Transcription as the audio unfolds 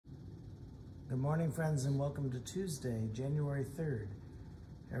Good morning, friends, and welcome to Tuesday, January 3rd.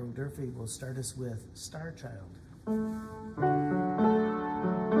 Harold Durfee will start us with Star Child.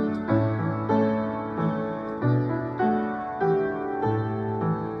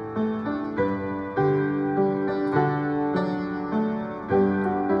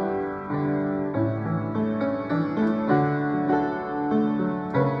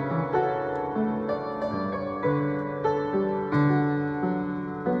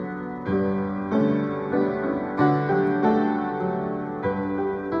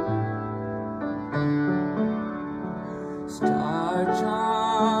 Star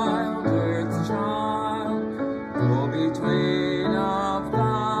child, earth child, go between of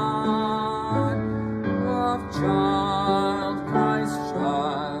God, of child, Christ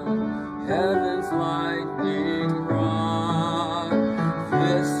child, heaven's lightning rod.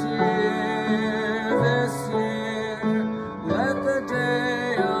 This year, let the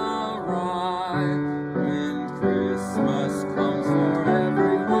day arrive when Christmas comes for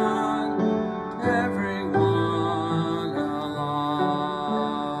everyone, alive.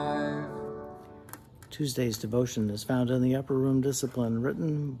 Today's devotion is found in the Upper Room Discipline,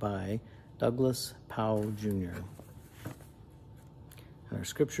 written by Douglas Powell, Jr. And our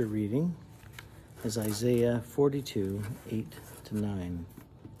scripture reading is Isaiah 42, 8-9.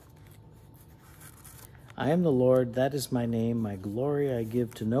 I am the Lord, that is my name. My glory I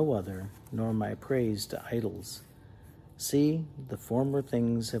give to no other, nor my praise to idols. See, the former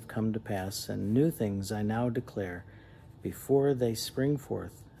things have come to pass, and new things I now declare. Before they spring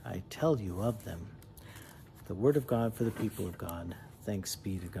forth, I tell you of them. The word of God for the people of God. Thanks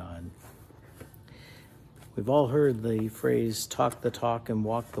be to God. We've all heard the phrase, talk the talk and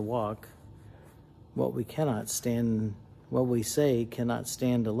walk the walk. What we say cannot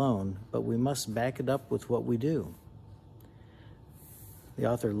stand alone, but we must back it up with what we do. The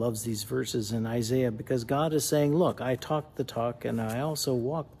author loves these verses in Isaiah because God is saying, look, I talk the talk and I also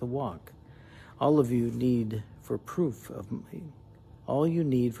walk the walk. All you need for proof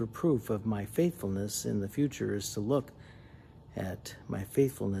of my faithfulness in the future is to look at my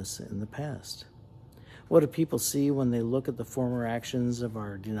faithfulness in the past. What do people see when they look at the former actions of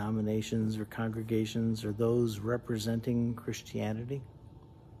our denominations or congregations or those representing Christianity?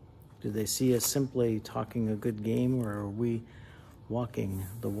 Do they see us simply talking a good game, or are we walking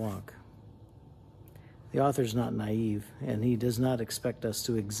the walk? The author's not naive, and he does not expect us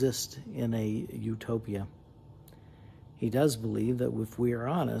to exist in a utopia. He does believe that if we are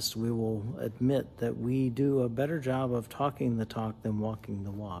honest, we will admit that we do a better job of talking the talk than walking the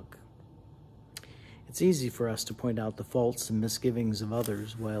walk. It's easy for us to point out the faults and misgivings of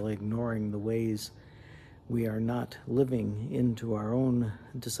others while ignoring the ways we are not living into our own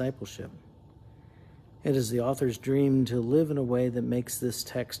discipleship. It is the author's dream to live in a way that makes this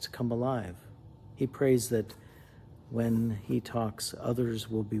text come alive. He prays that when he talks, others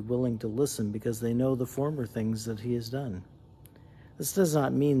will be willing to listen because they know the former things that he has done. This does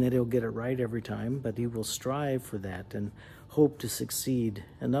not mean that he'll get it right every time, but he will strive for that and hope to succeed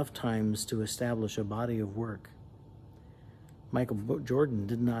enough times to establish a body of work. Michael Jordan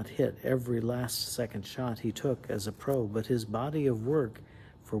did not hit every last-second shot he took as a pro, but his body of work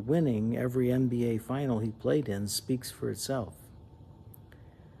for winning every NBA final he played in speaks for itself.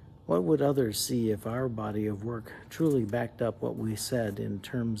 What would others see if our body of work truly backed up what we said in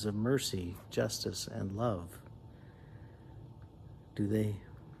terms of mercy, justice, and love? The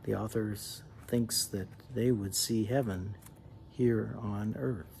author thinks that they would see heaven here on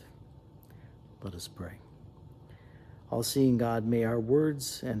earth. Let us pray. All-seeing God, may our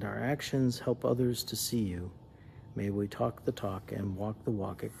words and our actions help others to see you. May we talk the talk and walk the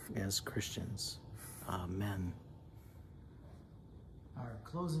walk as Christians. Amen. Our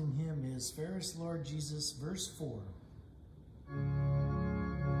closing hymn is Fairest Lord Jesus, verse 4.